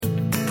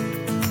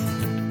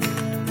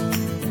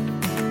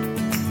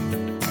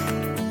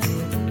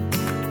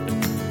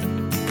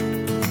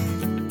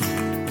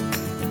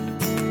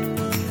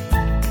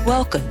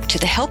Welcome to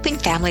the Helping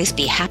Families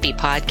Be Happy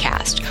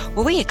podcast,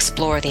 where we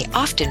explore the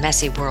often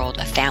messy world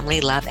of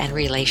family, love, and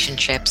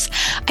relationships.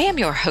 I am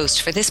your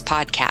host for this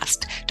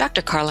podcast,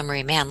 Dr. Carla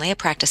Marie Manley, a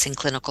practicing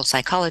clinical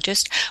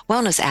psychologist,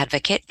 wellness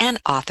advocate,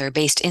 and author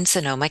based in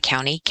Sonoma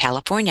County,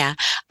 California.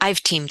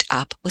 I've teamed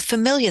up with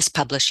Familius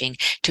Publishing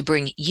to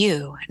bring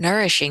you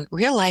nourishing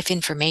real-life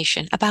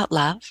information about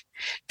love,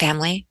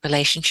 family,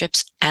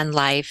 relationships, and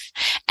life.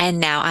 And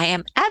now I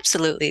am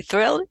absolutely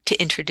thrilled to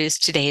introduce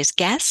today's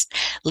guest,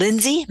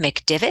 Lindsay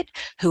McDivitt,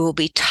 who will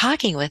be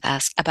talking with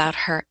us about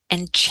her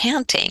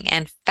enchanting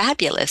and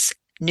fabulous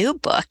new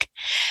book,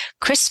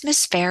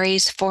 Christmas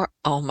Fairies for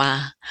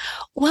Oma.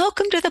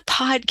 Welcome to the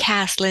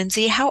podcast,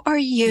 Lindsay. How are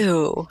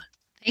you?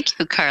 Thank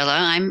you,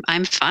 Carla.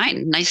 I'm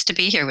fine. Nice to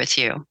be here with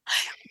you.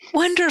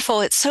 Wonderful.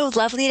 It's so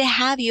lovely to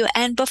have you.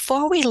 And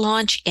before we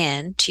launch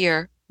into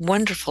your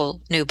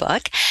wonderful new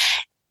book,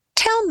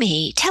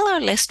 tell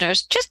our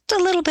listeners just a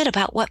little bit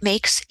about what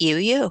makes you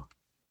you.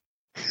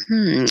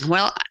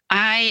 Well,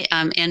 I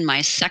am in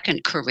my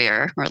second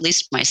career, or at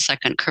least my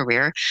second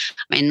career.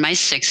 I'm in my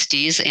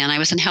 60s, and I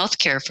was in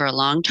healthcare for a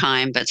long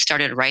time, but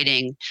started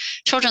writing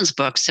children's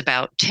books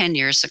about 10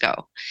 years ago.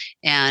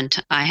 And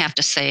I have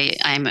to say,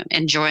 I'm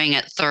enjoying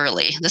it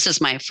thoroughly. This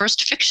is my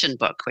first fiction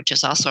book, which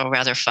is also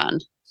rather fun.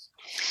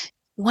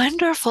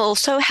 Wonderful.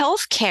 So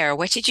healthcare,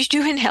 what did you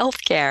do in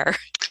healthcare?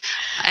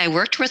 I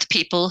worked with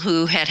people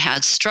who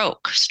had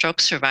stroke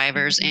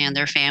survivors and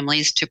their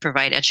families to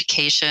provide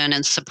education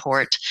and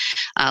support.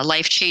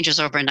 Life changes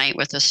overnight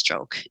with a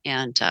stroke,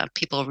 and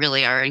people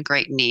really are in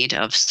great need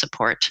of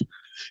support.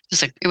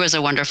 It was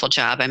a wonderful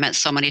job. I met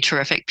so many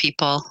terrific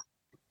people.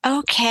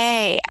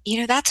 Okay.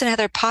 That's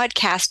another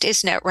podcast,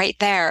 isn't it? Right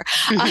there.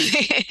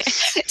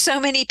 So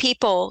many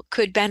people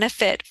could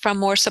benefit from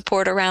more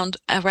support around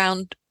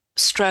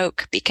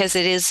stroke because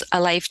it is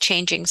a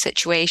life-changing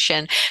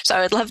situation. So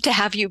I would love to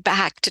have you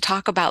back to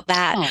talk about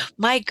that. Oh.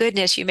 My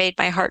goodness, you made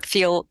my heart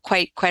feel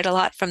quite a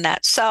lot from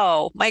that.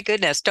 So my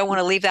goodness, don't want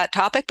to leave that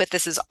topic, but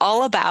this is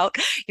all about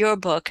your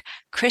book,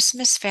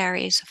 Christmas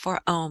Fairies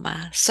for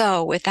Oma.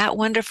 So with that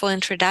wonderful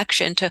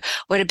introduction to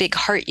what a big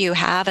heart you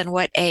have and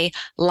what a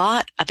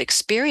lot of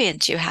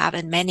experience you have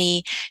in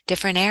many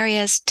different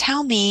areas,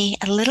 tell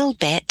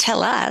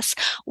us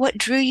what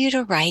drew you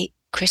to write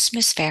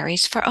Christmas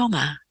Fairies for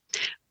Oma.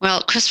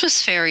 Well,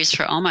 Christmas Fairies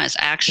for Oma is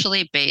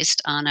actually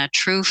based on a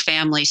true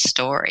family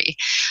story.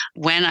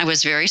 When I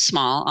was very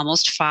small,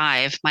 almost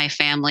 5, my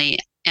family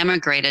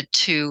emigrated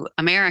to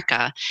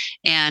America.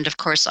 And of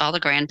course, all the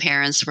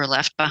grandparents were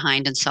left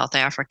behind in South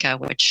Africa,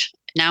 which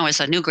now as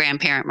a new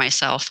grandparent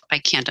myself, I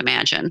can't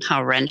imagine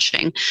how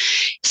wrenching.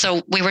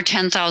 So we were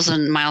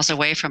 10,000 miles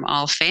away from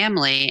all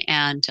family.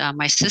 And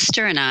my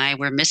sister and I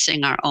were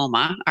missing our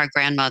Oma, our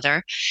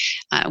grandmother.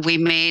 We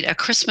made a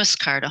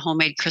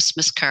homemade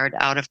Christmas card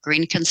out of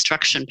green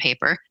construction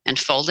paper and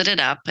folded it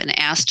up and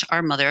asked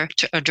our mother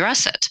to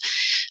address it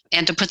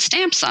and to put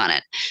stamps on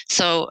it.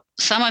 So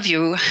some of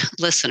you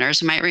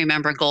listeners might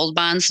remember gold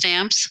bond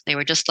stamps. They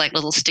were just like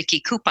little sticky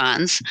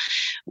coupons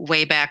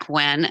way back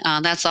when.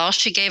 That's all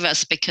she gave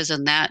us because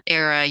in that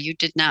era, you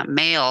did not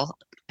mail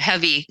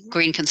heavy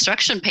green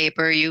construction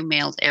paper, you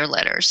mailed air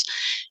letters.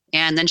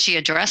 And then she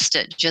addressed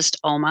it just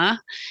Oma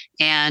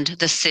and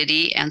the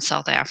city and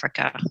South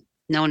Africa.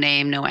 No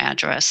name, no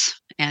address,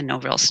 and no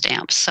real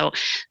stamps. So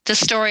this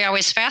story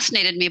always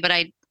fascinated me, but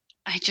I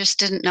just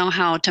didn't know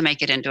how to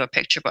make it into a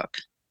picture book.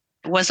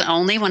 It was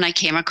only when I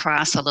came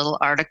across a little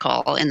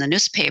article in the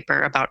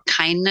newspaper about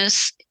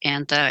kindness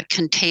and the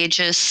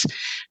contagious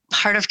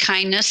part of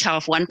kindness, how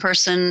if one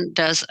person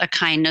does a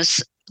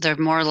kindness, they're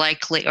more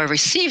likely, or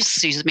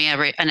receives,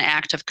 an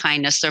act of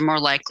kindness, they're more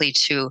likely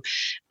to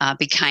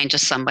be kind to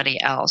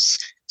somebody else.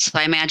 So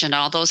I imagined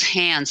all those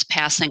hands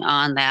passing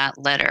on that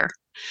letter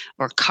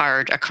or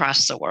card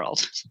across the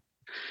world.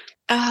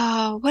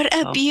 Oh, what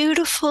a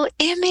beautiful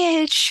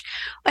image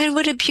and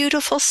what a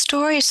beautiful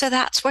story. So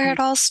that's where it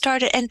all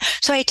started. And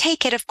so I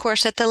take it, of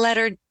course, that the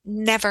letter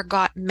never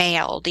got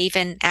mailed,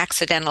 even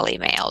accidentally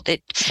mailed.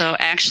 So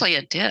actually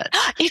it did.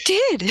 It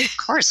did. Of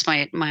course,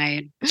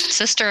 my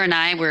sister and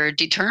I were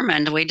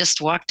determined. We just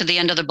walked to the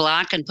end of the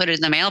block and put it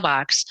in the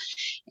mailbox.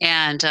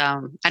 And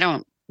I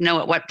don't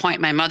know at what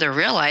point my mother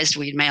realized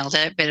we'd mailed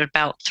it, but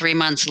about 3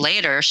 months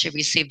later, she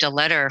received a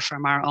letter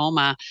from our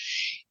Oma,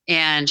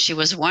 and she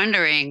was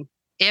wondering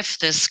if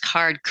this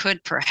card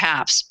could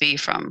perhaps be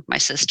from my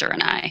sister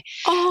and I.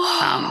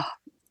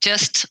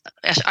 Just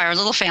our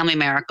little family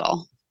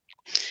miracle.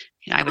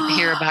 I would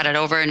hear about it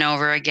over and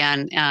over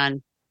again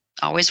and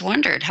always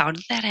wondered, how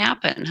did that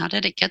happen? How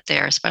did it get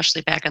there,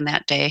 especially back in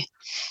that day?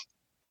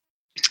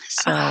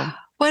 So,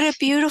 what a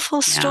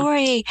beautiful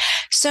story. Yeah.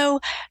 So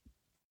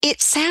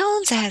it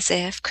sounds as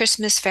if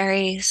Christmas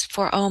Fairies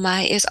for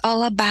Oma is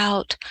all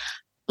about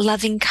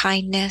loving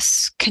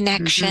kindness,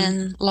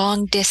 connection,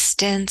 long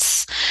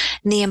distance,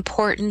 and the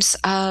importance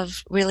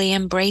of really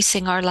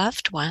embracing our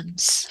loved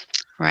ones.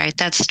 Right.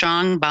 That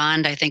strong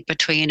bond, I think,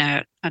 between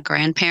a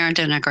grandparent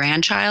and a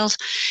grandchild,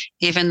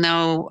 even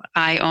though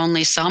I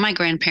only saw my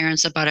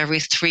grandparents about every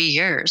 3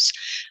 years,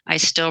 I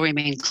still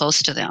remain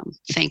close to them,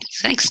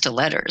 thanks to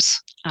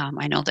letters.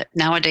 I know that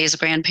nowadays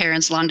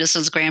grandparents, long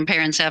distance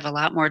grandparents, have a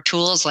lot more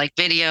tools like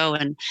video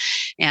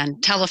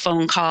and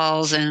telephone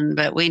calls,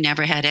 but we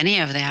never had any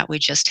of that. We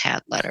just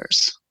had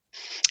letters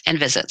and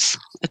visits,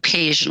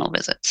 occasional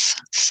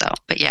visits. So,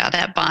 but yeah,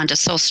 that bond is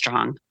so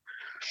strong.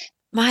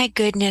 My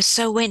goodness.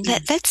 So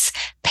let's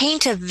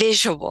paint a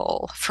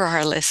visual for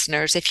our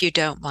listeners, if you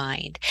don't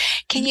mind.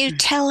 Can you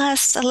tell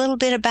us a little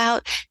bit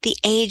about the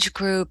age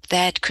group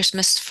that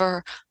Christmas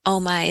for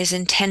Oma is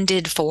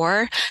intended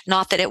for?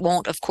 Not that it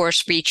won't, of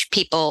course, reach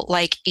people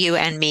like you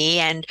and me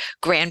and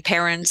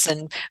grandparents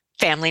and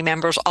family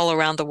members all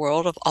around the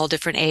world of all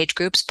different age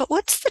groups, but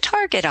what's the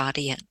target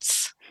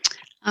audience?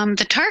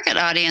 The target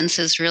audience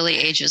is really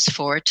ages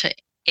 4 to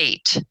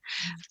 8.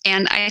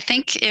 And I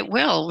think it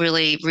will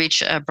really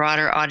reach a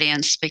broader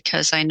audience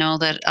because I know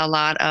that a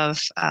lot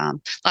of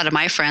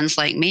my friends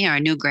like me are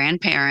new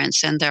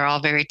grandparents, and they're all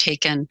very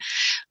taken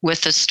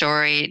with the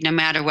story, no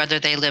matter whether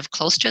they live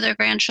close to their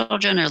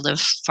grandchildren or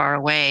live far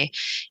away.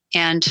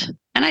 And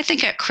I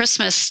think at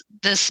Christmas,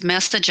 this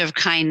message of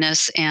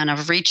kindness and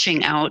of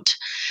reaching out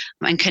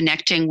and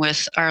connecting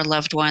with our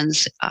loved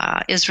ones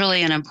is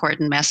really an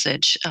important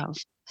message.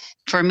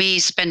 For me,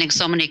 spending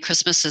so many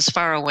Christmases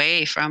far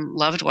away from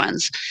loved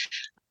ones,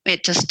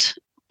 it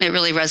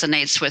really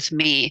resonates with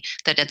me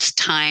that it's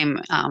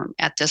time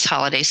at this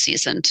holiday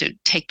season to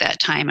take that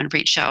time and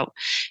reach out.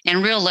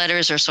 And real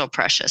letters are so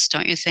precious,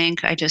 don't you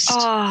think?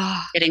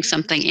 Getting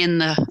something in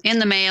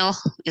the mail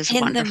is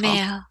wonderful. In the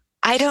mail.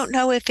 I don't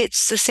know if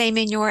it's the same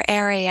in your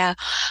area,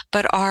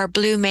 but our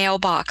blue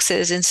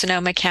mailboxes in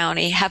Sonoma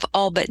County have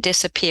all but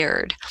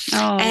disappeared.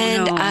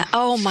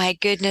 Oh my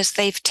goodness,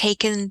 they've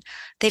taken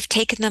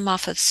them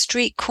off of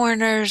street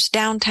corners,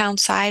 downtown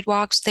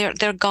sidewalks.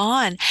 They're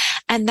gone,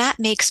 and that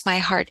makes my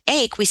heart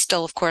ache. We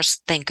still, of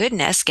course, thank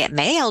goodness, get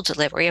mail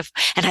delivery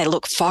and I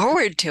look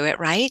forward to it,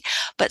 right?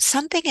 But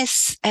something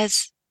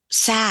as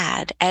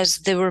sad as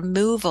the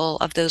removal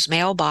of those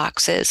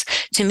mailboxes,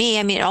 to me,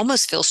 I mean, it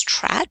almost feels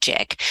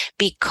tragic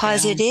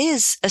because it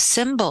is a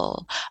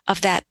symbol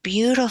of that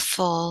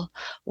beautiful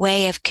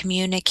way of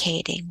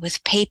communicating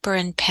with paper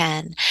and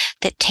pen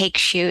that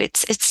takes you.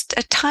 It's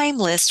a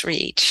timeless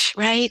reach,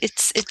 right?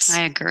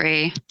 I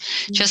agree.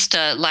 Just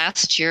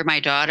last year, my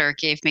daughter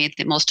gave me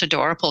the most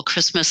adorable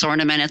Christmas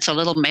ornament. It's a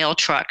little mail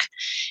truck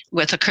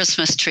with a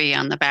Christmas tree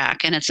on the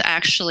back, and it's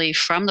actually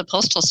from the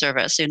Postal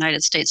Service, the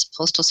United States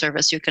Postal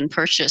Service. You can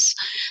purchase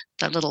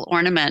the little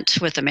ornament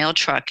with the mail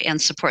truck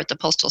and support the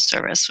Postal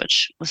Service,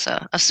 which was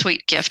a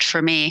sweet gift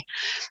for me.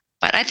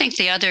 But I think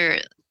the other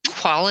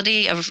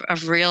quality of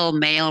real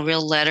mail,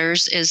 real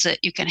letters, is that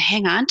you can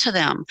hang on to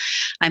them.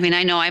 I mean,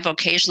 I know I've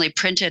occasionally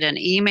printed an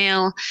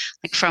email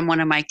like from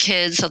one of my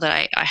kids so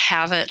that I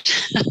have it.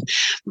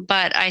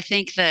 But I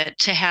think that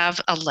to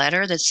have a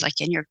letter that's like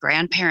in your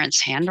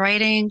grandparents'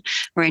 handwriting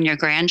or in your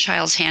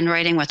grandchild's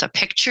handwriting with a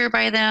picture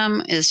by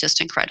them is just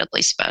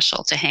incredibly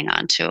special to hang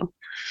on to.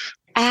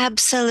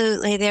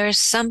 Absolutely. There is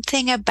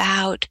something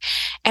about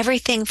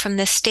everything from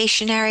the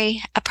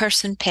stationery a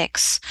person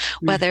picks,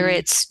 whether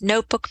it's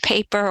notebook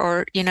paper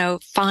or,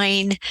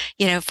 fine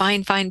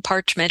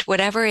parchment,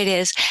 whatever it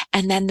is.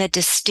 And then the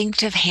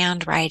distinctive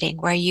handwriting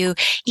where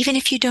even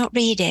if you don't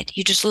read it,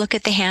 you just look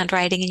at the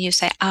handwriting and you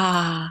say,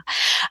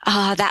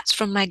 that's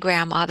from my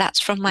grandma. That's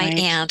from my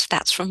aunt.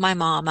 That's from my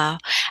mama.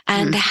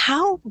 And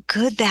how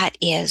good that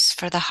is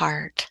for the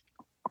heart.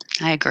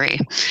 I agree.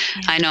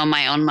 Yeah. I know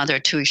my own mother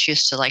too. She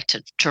used to like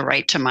to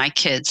write to my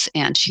kids,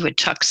 and she would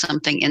tuck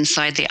something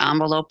inside the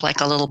envelope,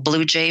 like a little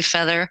blue jay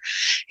feather,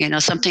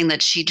 something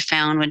that she'd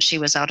found when she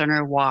was out on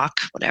her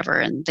walk, whatever.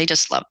 And they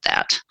just loved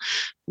that.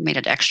 It made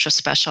it extra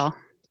special.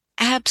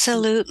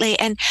 Absolutely.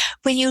 And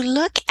when you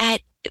look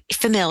at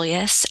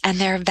Familius and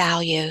their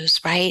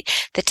values, right?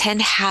 The 10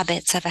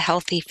 habits of a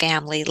healthy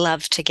family: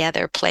 love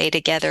together, play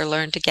together,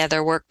 learn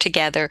together, work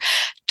together,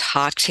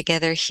 talk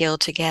together, heal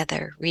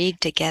together,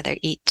 read together,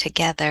 eat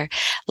together,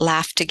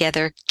 laugh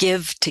together,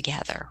 give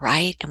together,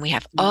 right? And we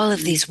have all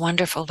of these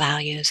wonderful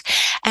values.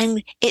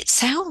 And it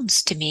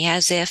sounds to me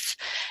as if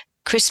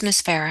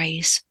Christmas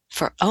Fairies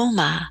for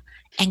Oma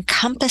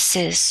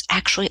encompasses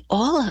actually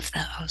all of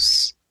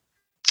those.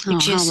 Oh,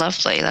 how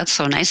lovely. That's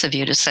so nice of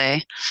you to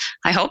say.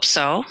 I hope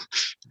so.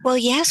 Well,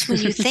 yes, when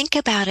you think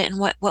about it and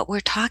what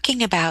we're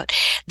talking about,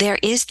 there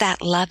is that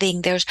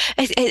loving.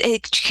 I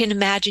can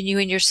imagine you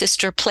and your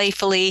sister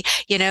playfully,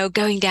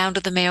 going down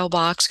to the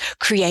mailbox,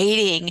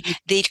 creating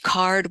the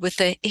card with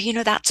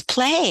that's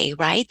play,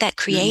 right? That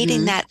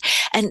creating that,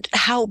 and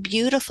how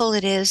beautiful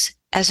it is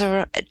as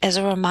a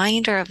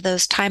reminder of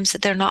those times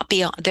that they're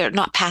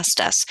not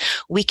past us.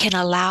 We can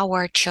allow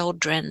our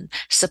children,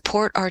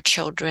 support our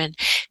children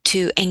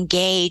to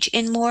engage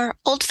in more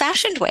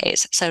old-fashioned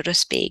ways, so to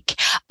speak,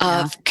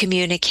 of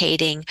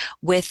communicating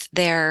with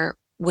their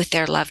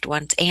loved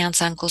ones,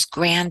 aunts, uncles,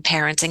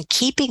 grandparents, and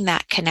keeping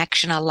that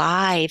connection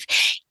alive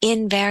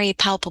in very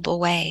palpable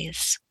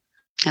ways.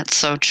 That's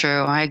so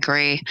true. I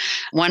agree.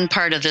 One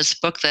part of this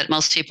book that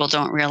most people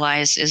don't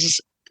realize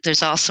is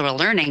there's also a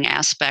learning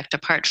aspect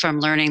apart from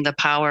learning the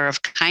power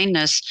of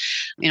kindness.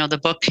 The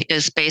book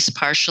is based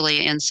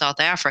partially in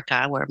South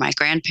Africa, where my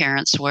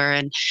grandparents were,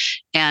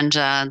 and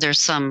there's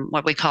some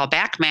what we call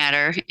back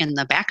matter in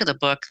the back of the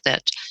book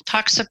that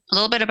talks a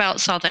little bit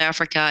about South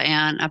Africa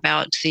and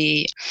about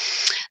the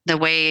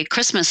way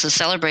Christmas is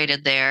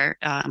celebrated there.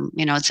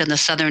 It's in the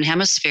southern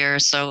hemisphere,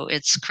 so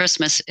it's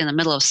Christmas in the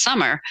middle of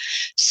summer,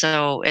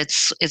 so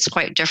it's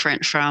quite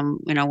different from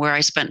where I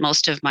spent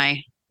most of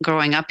my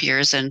growing up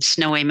years in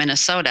snowy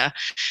Minnesota.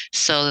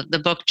 So the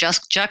book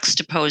just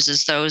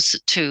juxtaposes those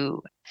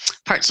two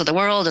parts of the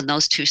world and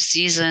those two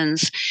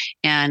seasons,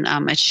 and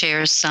it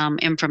shares some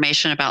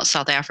information about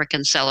South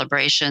African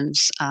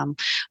celebrations.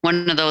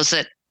 One of those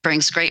that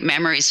brings great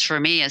memories for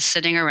me is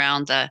sitting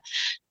around the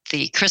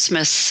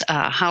Christmas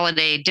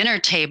holiday dinner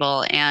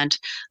table, and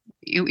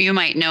you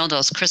might know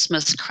those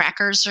Christmas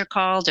crackers are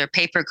called. They're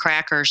paper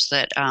crackers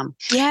that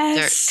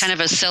Yes. they're kind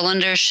of a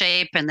cylinder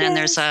shape, and then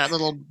there's a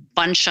little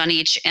bunch on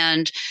each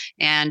end,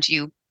 and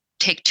you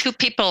take two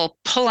people,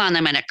 pull on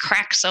them, and it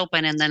cracks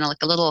open, and then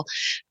like a little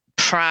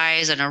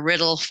prize and a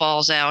riddle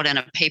falls out, and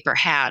a paper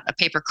hat, a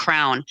paper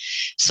crown.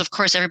 So of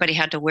course everybody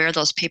had to wear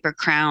those paper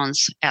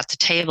crowns at the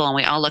table, and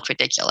we all looked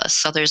ridiculous.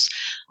 So there's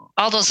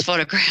all those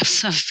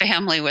photographs of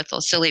family with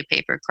those silly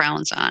paper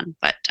crowns on.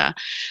 But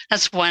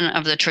that's one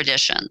of the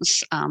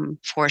traditions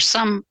for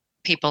some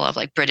people of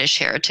like British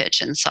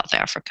heritage in South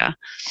Africa.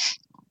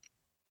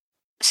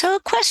 So a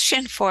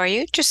question for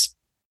you, just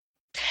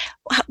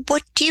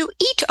what do you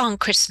eat on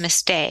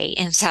Christmas Day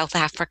in South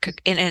Africa,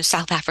 in a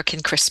South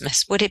African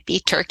Christmas? Would it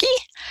be turkey?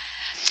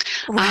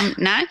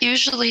 Not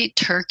usually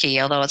turkey,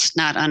 although it's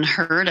not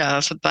unheard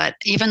of. But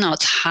even though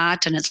it's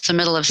hot and it's the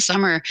middle of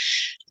summer,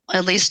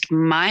 at least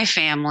my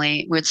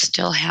family would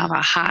still have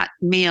a hot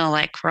meal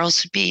like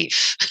roast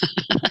beef.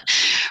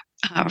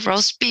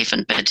 Roast beef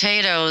and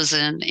potatoes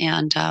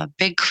and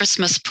big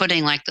Christmas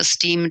pudding, like the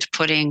steamed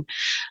pudding.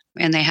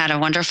 And they had a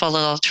wonderful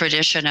little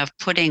tradition of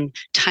putting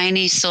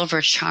tiny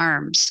silver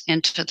charms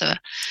into the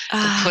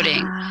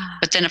pudding.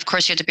 But then, of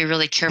course, you had to be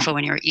really careful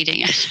when you were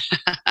eating it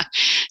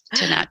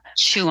to not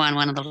chew on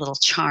one of the little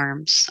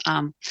charms.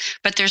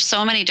 But there's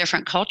so many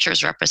different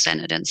cultures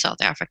represented in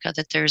South Africa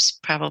that there's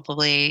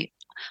probably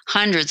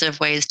hundreds of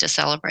ways to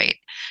celebrate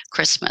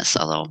Christmas,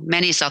 although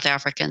many South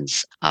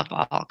Africans of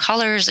all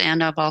colors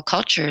and of all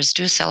cultures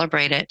do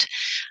celebrate it.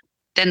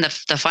 Then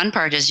the fun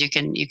part is you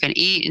can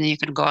eat and you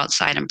can go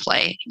outside and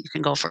play. You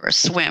can go for a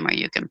swim, or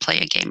you can play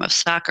a game of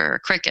soccer or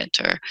cricket,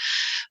 or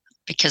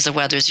because the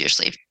weather's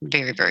usually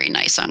very, very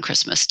nice on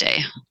Christmas Day.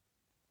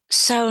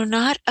 So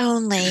not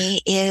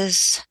only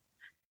is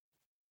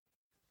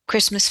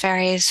Christmas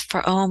Fairies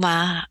for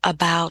Oma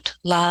about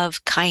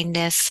love,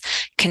 kindness,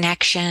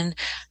 connection,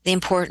 the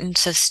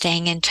importance of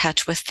staying in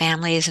touch with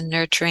families and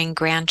nurturing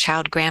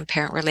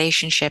grandchild-grandparent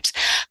relationships,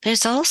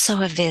 there's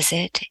also a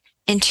visit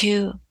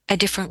into a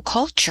different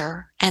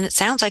culture, and it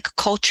sounds like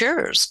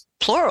cultures,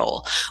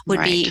 plural,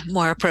 would be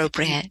more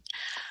appropriate.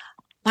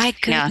 My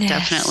goodness. Yeah,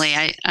 definitely.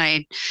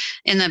 I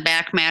in the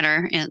back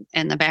matter,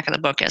 in the back of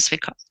the book, as we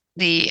call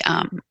the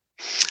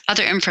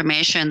other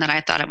information that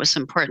I thought it was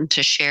important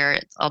to share,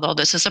 although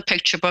this is a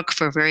picture book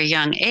for a very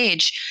young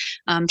age,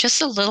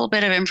 just a little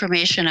bit of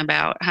information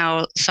about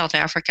how South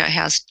Africa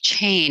has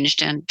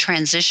changed and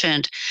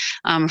transitioned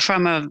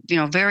from a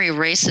very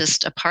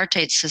racist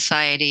apartheid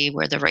society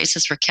where the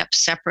races were kept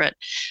separate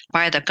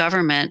by the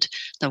government,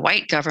 the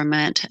white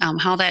government,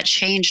 how that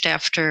changed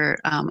after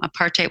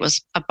apartheid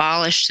was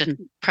abolished and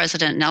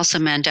President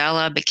Nelson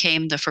Mandela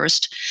became the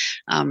first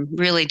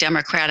really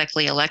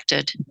democratically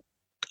elected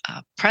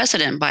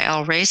president by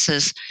all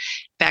races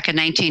back in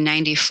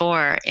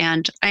 1994.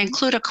 And I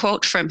include a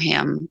quote from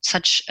him,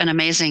 such an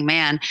amazing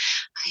man.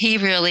 He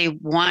really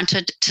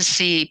wanted to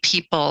see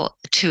people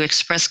to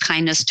express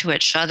kindness to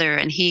each other,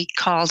 and he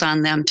called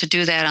on them to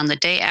do that on the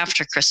day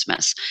after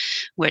Christmas,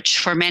 which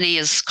for many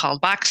is called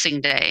Boxing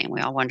Day. And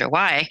we all wonder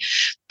why.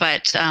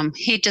 But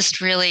he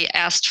just really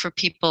asked for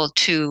people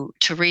to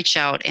reach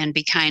out and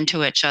be kind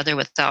to each other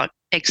without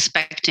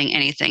expecting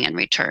anything in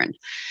return.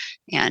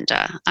 And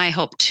I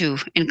hope to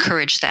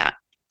encourage that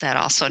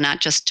also,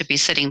 not just to be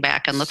sitting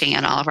back and looking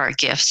at all of our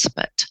gifts,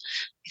 but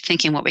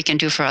thinking what we can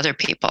do for other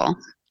people.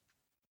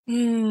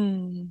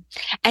 And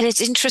it's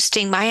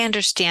interesting, my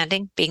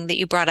understanding, being that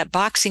you brought up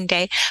Boxing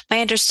Day, my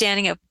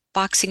understanding of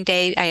Boxing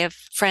Day, I have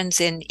friends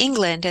in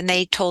England, and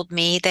they told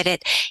me that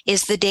it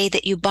is the day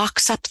that you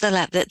box up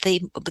that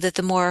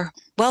the more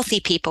wealthy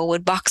people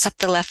would box up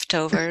the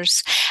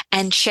leftovers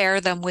and share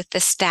them with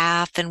the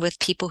staff and with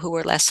people who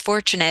were less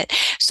fortunate.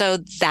 So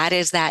that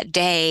is that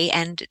day.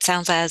 And it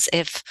sounds as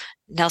if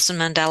Nelson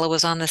Mandela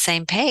was on the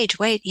same page.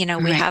 Wait,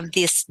 we have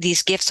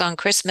these gifts on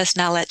Christmas.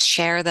 Now let's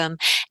share them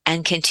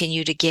and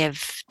continue to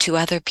give to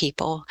other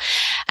people.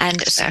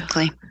 And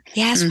Exactly. So,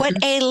 yes,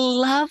 what a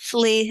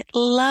lovely,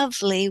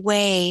 lovely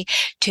way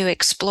to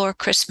explore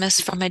Christmas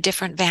from a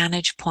different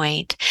vantage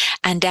point,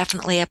 and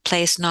definitely a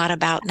place not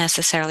about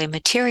necessarily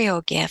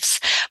material gifts,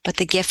 but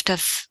the gift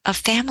of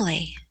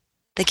family,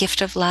 the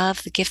gift of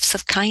love, the gifts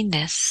of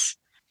kindness.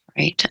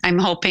 Right. I'm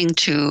hoping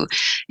to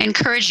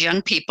encourage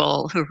young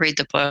people who read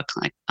the book,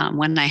 like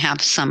when I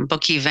have some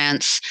book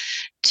events,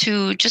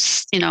 to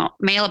just,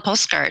 mail a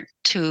postcard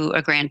to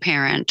a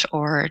grandparent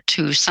or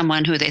to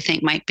someone who they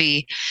think might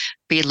be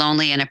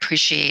lonely and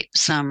appreciate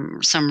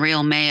some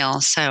real mail.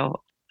 So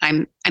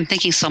I'm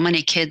thinking so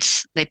many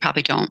kids, they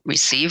probably don't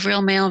receive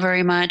real mail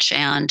very much,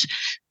 and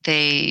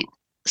they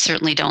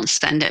certainly don't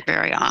send it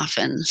very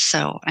often.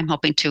 So I'm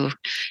hoping to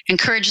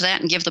encourage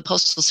that and give the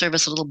Postal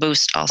Service a little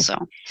boost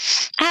also.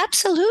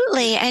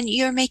 Absolutely. And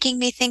you're making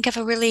me think of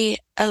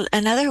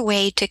another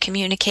way to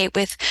communicate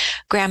with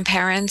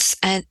grandparents,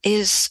 and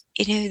is,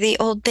 the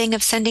old thing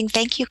of sending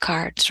thank you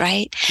cards,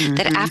 right? Mm-hmm.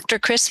 That after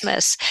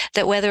Christmas,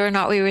 that whether or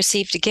not we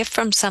received a gift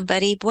from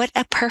somebody, what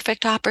a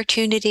perfect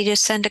opportunity to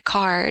send a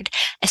card,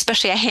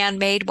 especially a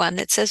handmade one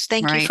that says,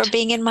 thank you for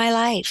being in my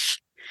life.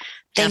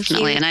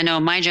 Definitely. And I know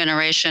my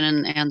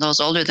generation and those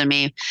older than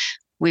me,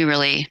 we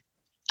really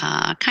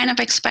kind of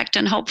expect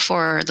and hope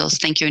for those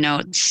thank you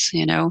notes.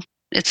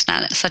 It's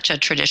not such a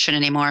tradition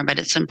anymore, but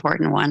it's an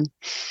important one.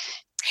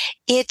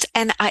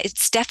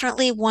 It's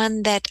definitely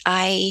one that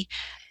I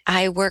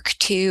work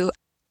to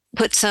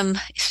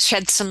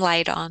shed some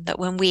light on, that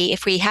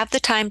if we have the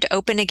time to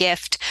open a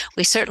gift,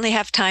 we certainly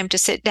have time to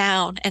sit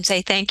down and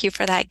say thank you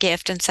for that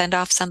gift and send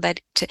off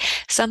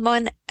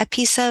someone a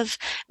piece of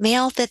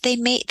mail that they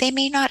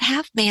may not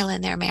have mail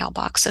in their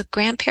mailbox. A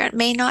grandparent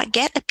may not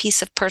get a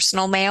piece of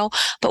personal mail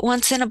but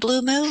once in a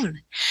blue moon.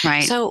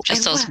 Right. So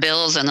just those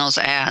bills and those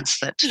ads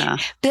that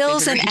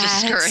bills and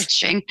ads.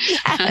 Discouraging.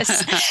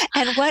 Yes.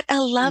 And what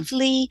a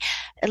lovely,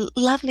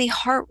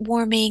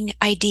 heartwarming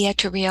idea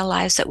to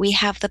realize that we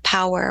have the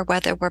power,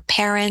 whether we're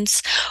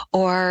parents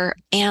or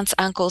aunts,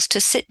 uncles,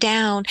 to sit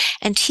down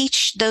and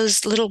teach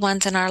those little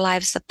ones in our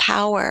lives the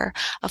power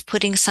of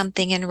putting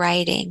something in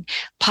writing,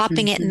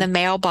 popping it in the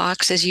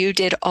mailbox as you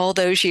did all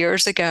those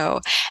years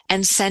ago,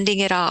 and sending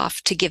it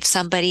off to give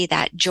somebody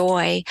that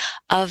joy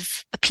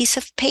of a piece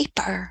of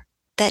paper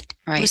that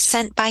was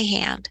sent by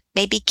hand,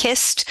 maybe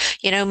kissed,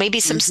 maybe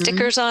some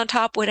stickers on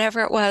top, whatever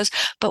it was.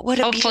 But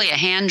hopefully a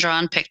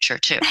hand-drawn picture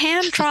too. A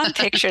hand-drawn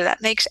picture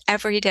that makes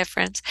every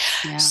difference.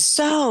 Yeah.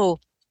 So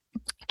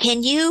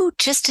can you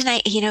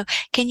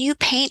can you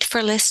paint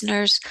for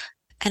listeners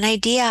an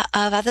idea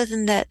of, other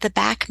than the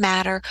back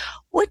matter,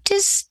 what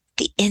does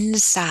the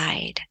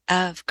inside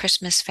of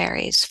Christmas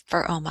Fairies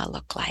for Oma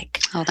look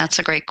like? Oh, that's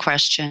a great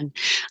question.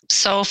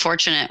 So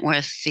fortunate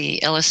with the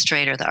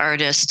illustrator, the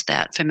artist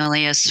that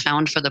Familias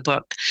found for the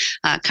book.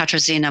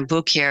 Katarzyna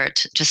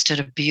Bukiert just did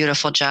a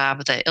beautiful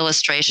job. The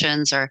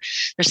illustrations they're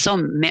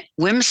so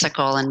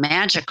whimsical and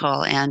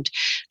magical and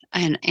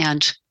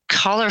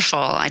colorful.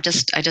 I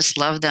just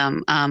love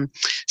them.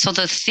 So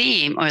the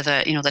theme, or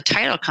the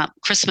title,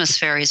 Christmas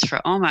Fairies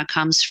for Oma,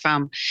 comes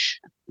from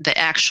the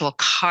actual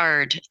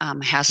card.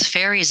 Has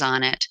fairies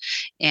on it,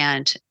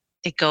 and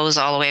it goes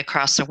all the way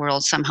across the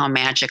world somehow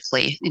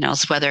magically.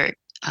 It's whether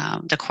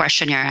the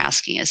question you're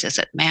asking is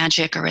it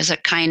magic or is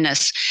it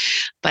kindness?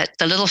 But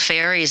the little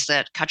fairies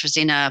that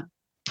Katarzyna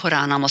put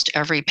on almost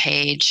every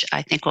page,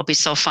 I think will be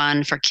so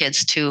fun for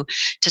kids to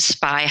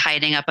spy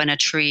hiding up in a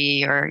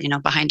tree or,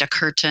 behind a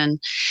curtain.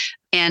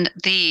 And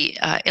the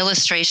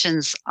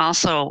illustrations,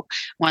 also,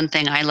 one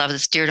thing I love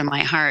that's dear to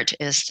my heart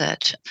is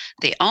that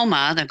the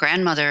Oma, the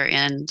grandmother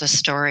in the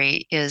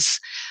story, is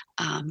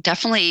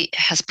definitely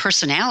has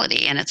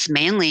personality, and it's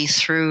mainly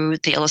through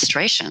the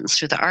illustrations,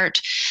 through the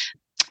art.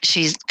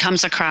 She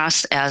comes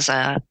across as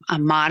a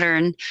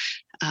modern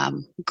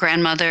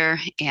grandmother,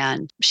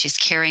 and she's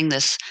carrying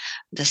this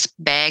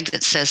bag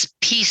that says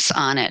peace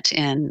on it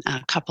in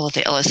a couple of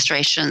the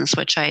illustrations,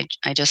 which I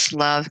just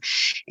love.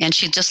 And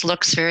she just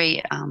looks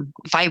very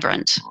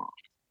vibrant.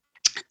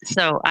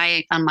 So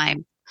on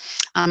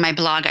my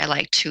blog, I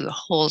like to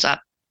hold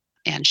up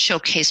and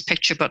showcase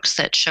picture books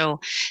that show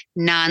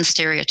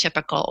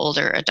non-stereotypical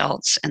older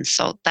adults. And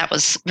so that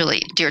was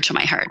really dear to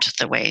my heart,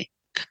 the way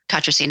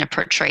Katarzyna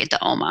portrayed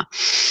the Oma.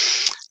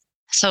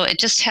 So it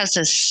just has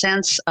this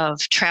sense of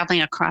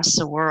traveling across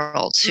the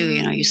world too.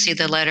 You see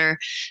the letter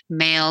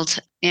mailed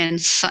in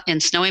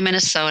snowy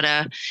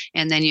Minnesota,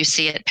 and then you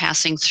see it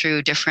passing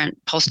through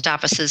different post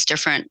offices,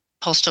 different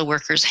postal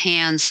workers'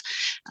 hands,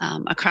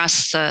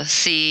 across the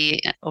sea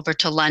over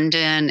to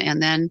London,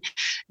 and then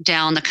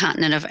down the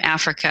continent of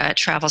Africa. It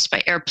travels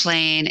by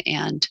airplane,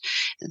 and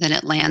then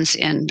it lands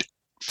in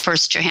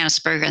first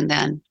Johannesburg and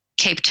then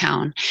Cape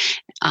Town.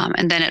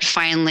 And then it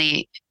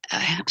finally,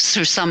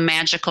 through some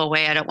magical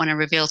way, I don't want to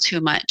reveal too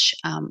much,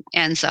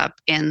 ends up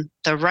in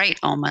the right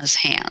Oma's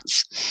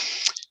hands.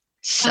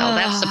 So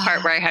that's the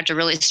part where I had to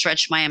really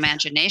stretch my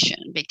imagination,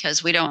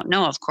 because we don't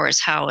know, of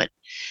course, how it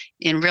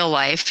in real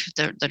life,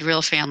 the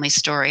real family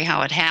story,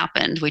 how it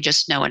happened. We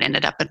just know it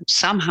ended up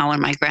somehow in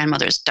my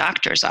grandmother's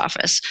doctor's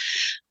office.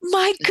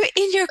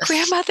 In your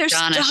grandmother's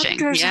Astonishing.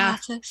 doctor's Yeah.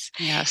 office.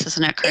 Yes,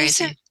 isn't it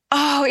crazy?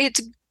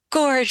 It's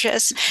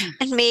gorgeous.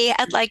 And me,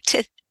 I'd like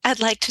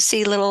to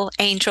see little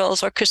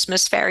angels or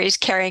Christmas fairies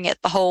carrying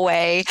it the whole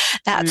way.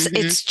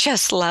 It's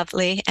just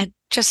lovely and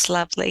just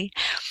lovely.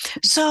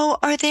 So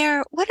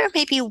what are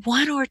maybe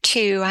one or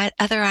two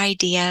other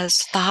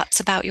ideas,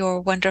 thoughts about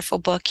your wonderful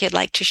book you'd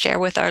like to share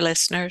with our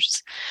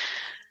listeners?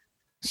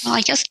 Well,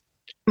 I guess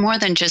more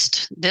than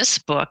just this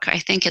book, I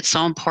think it's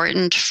so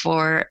important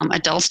for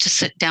adults to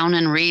sit down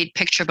and read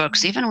picture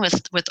books, even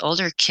with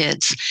older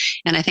kids.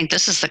 And I think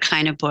this is the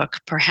kind of book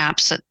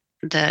perhaps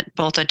that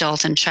both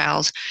adult and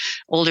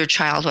older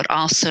child would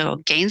also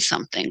gain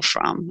something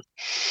from.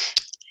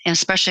 And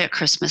especially at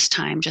Christmas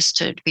time, just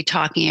to be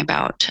talking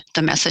about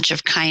the message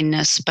of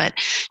kindness, but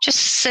just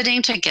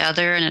sitting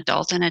together, an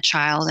adult and a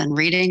child, and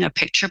reading a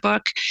picture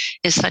book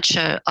is such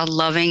a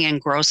loving,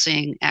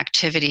 engrossing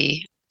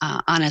activity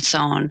on its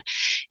own.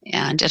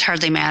 And it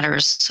hardly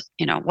matters,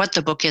 what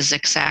the book is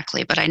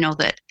exactly. But I know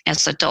that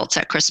as adults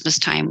at Christmas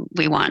time,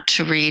 we want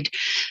to read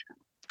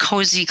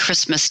cozy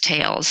Christmas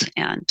tales.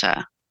 And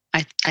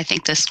I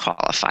think this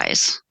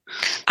qualifies.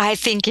 I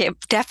think it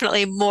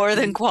definitely more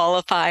than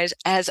qualifies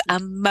as a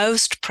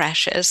most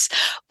precious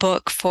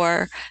book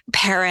for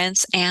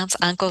parents, aunts,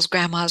 uncles,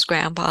 grandmas,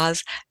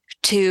 grandpas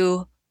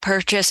to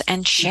purchase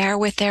and share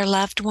with their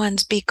loved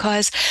ones.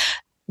 Because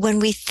when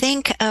we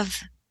think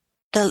of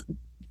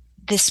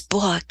this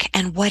book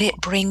and what it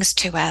brings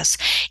to us,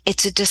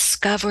 it's a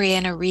discovery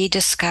and a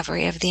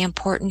rediscovery of the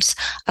importance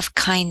of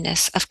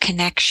kindness, of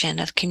connection,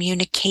 of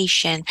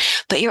communication.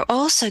 But you're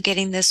also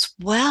getting this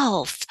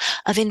wealth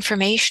of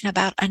information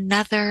about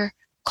another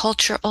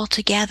culture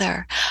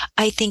altogether.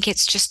 I think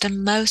it's just a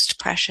most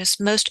precious,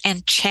 most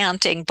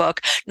enchanting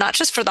book, not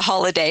just for the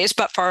holidays,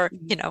 but for,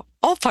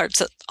 all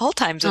times of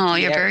the year. Oh,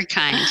 you're very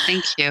kind.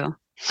 Thank you.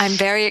 I'm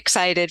very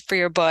excited for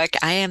your book.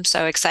 I am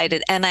so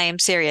excited, and I am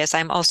serious.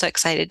 I'm also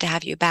excited to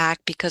have you back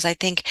because I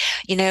think,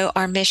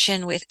 our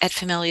mission at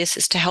Familius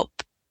is to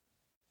help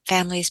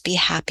families be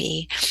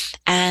happy.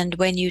 And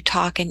when you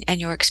talk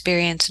and your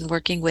experience in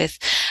working with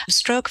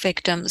stroke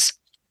victims,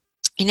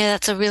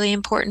 that's a really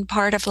important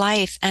part of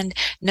life, and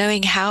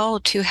knowing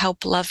how to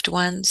help loved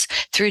ones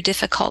through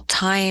difficult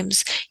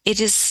times,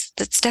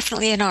 that's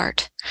definitely an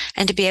art.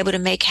 And to be able to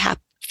make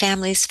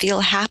families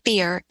feel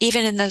happier,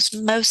 even in those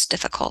most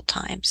difficult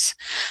times,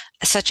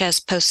 such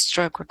as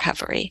post-stroke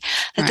recovery.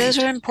 Right. Those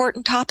are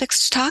important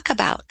topics to talk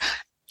about.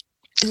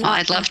 Well,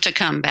 I'd love to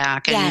come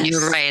back. And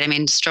You're right. I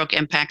mean, stroke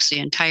impacts the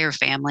entire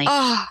family.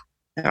 Oh.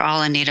 They're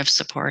all in need of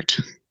support.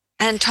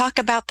 And talk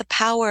about the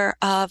power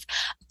of,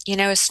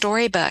 a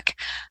storybook.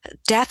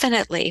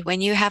 Definitely,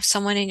 when you have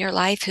someone in your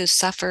life who's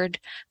suffered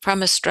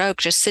from a stroke,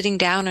 just sitting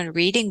down and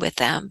reading with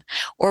them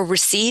or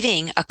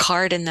receiving a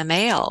card in the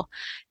mail,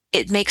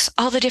 it makes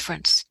all the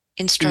difference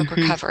in stroke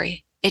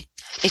recovery.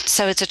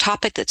 So it's a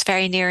topic that's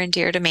very near and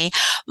dear to me.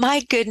 My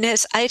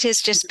goodness, it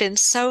has just been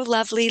so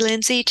lovely,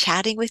 Lindsay,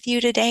 chatting with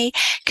you today.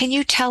 Can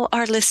you tell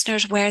our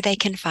listeners where they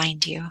can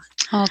find you?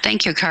 Oh,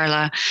 thank you,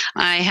 Carla.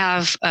 I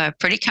have a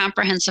pretty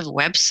comprehensive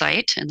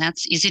website, and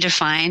that's easy to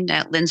find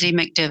at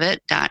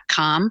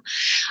lindsaymcdivitt.com,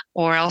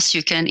 or else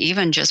you can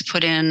even just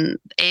put in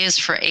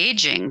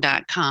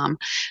aisforaging.com.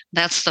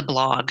 That's the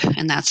blog,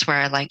 and that's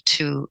where I like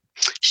to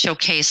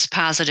showcase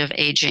positive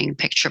aging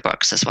picture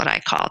books, is what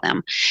I call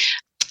them.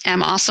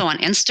 I'm also on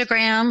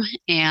Instagram,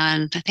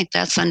 and I think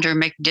that's under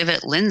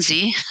McDivitt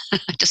Lindsay,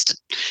 just to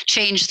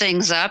change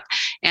things up,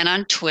 and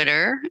on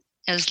Twitter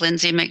as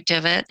Lindsay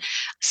McDivitt.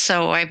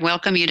 So I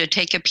welcome you to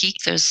take a peek.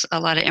 There's a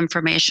lot of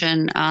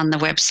information on the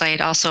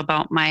website also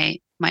about my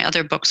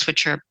other books,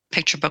 which are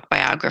picture book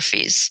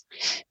biographies.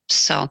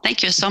 So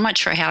thank you so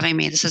much for having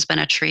me. This has been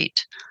a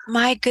treat.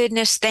 My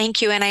goodness,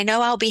 thank you. And I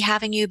know I'll be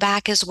having you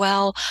back as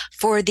well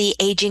for the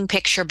aging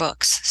picture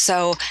books.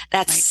 So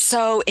that's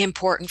so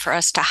important for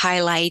us to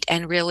highlight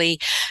and really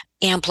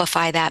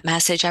amplify that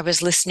message. I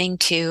was listening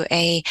to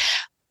a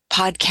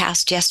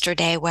podcast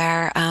yesterday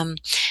where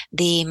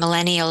the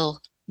millennial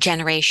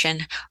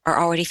generation are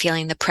already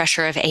feeling the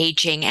pressure of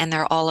aging, and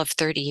they're all of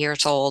 30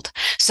 years old.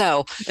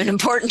 So an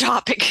important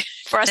topic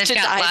for us to dive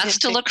into. They've got lots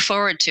to look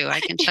forward to,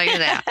 I can tell you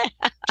that.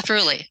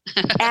 Truly.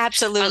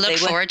 Absolutely. I look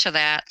forward to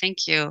that.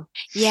 Thank you.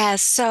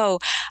 Yes. So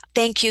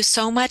thank you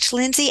so much,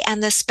 Lindsay.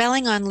 And the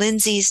spelling on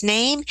Lindsay's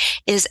name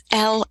is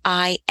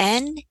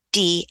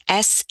Lindsey.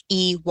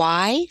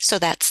 So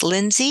that's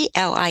Lindsay,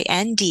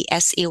 Lindsey.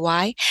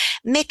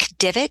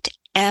 McDivitt,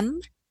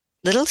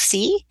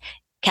 M-c,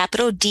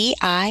 capital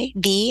D-I-V-I-T-T,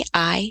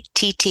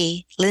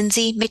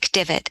 Lindsay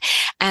McDivitt,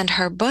 and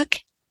her book,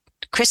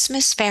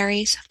 Christmas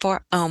Fairies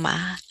for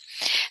Oma.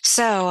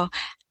 So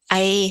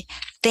I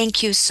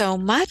thank you so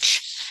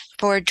much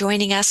for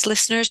joining us,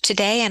 listeners,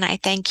 today. And I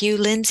thank you,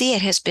 Lindsay.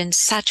 It has been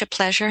such a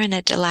pleasure and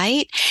a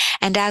delight.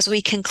 And as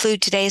we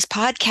conclude today's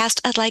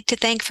podcast, I'd like to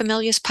thank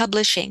Familius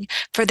Publishing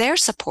for their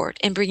support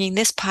in bringing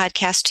this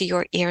podcast to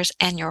your ears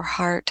and your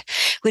heart.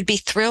 Would be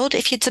thrilled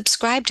if you'd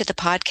subscribe to the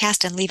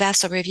podcast and leave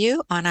us a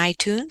review on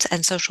iTunes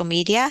and social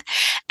media.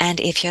 And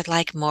if you'd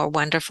like more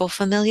wonderful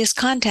Familius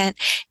content,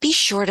 be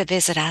sure to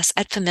visit us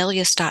at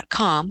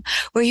familius.com,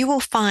 where you will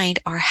find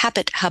our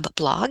Habit Hub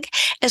blog,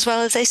 as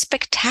well as a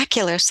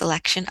spectacular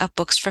selection of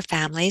books for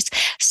families,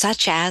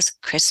 such as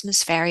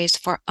Christmas Fairies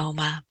for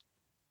Oma.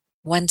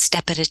 One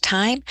step at a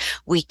time,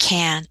 we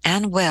can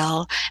and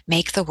will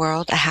make the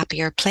world a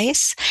happier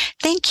place.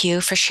 Thank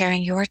you for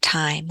sharing your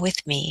time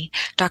with me,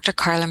 Dr.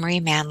 Carla Marie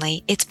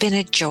Manley. It's been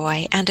a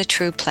joy and a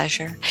true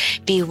pleasure.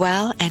 Be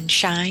well and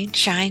shine,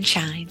 shine,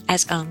 shine,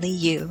 as only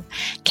you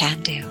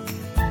can do.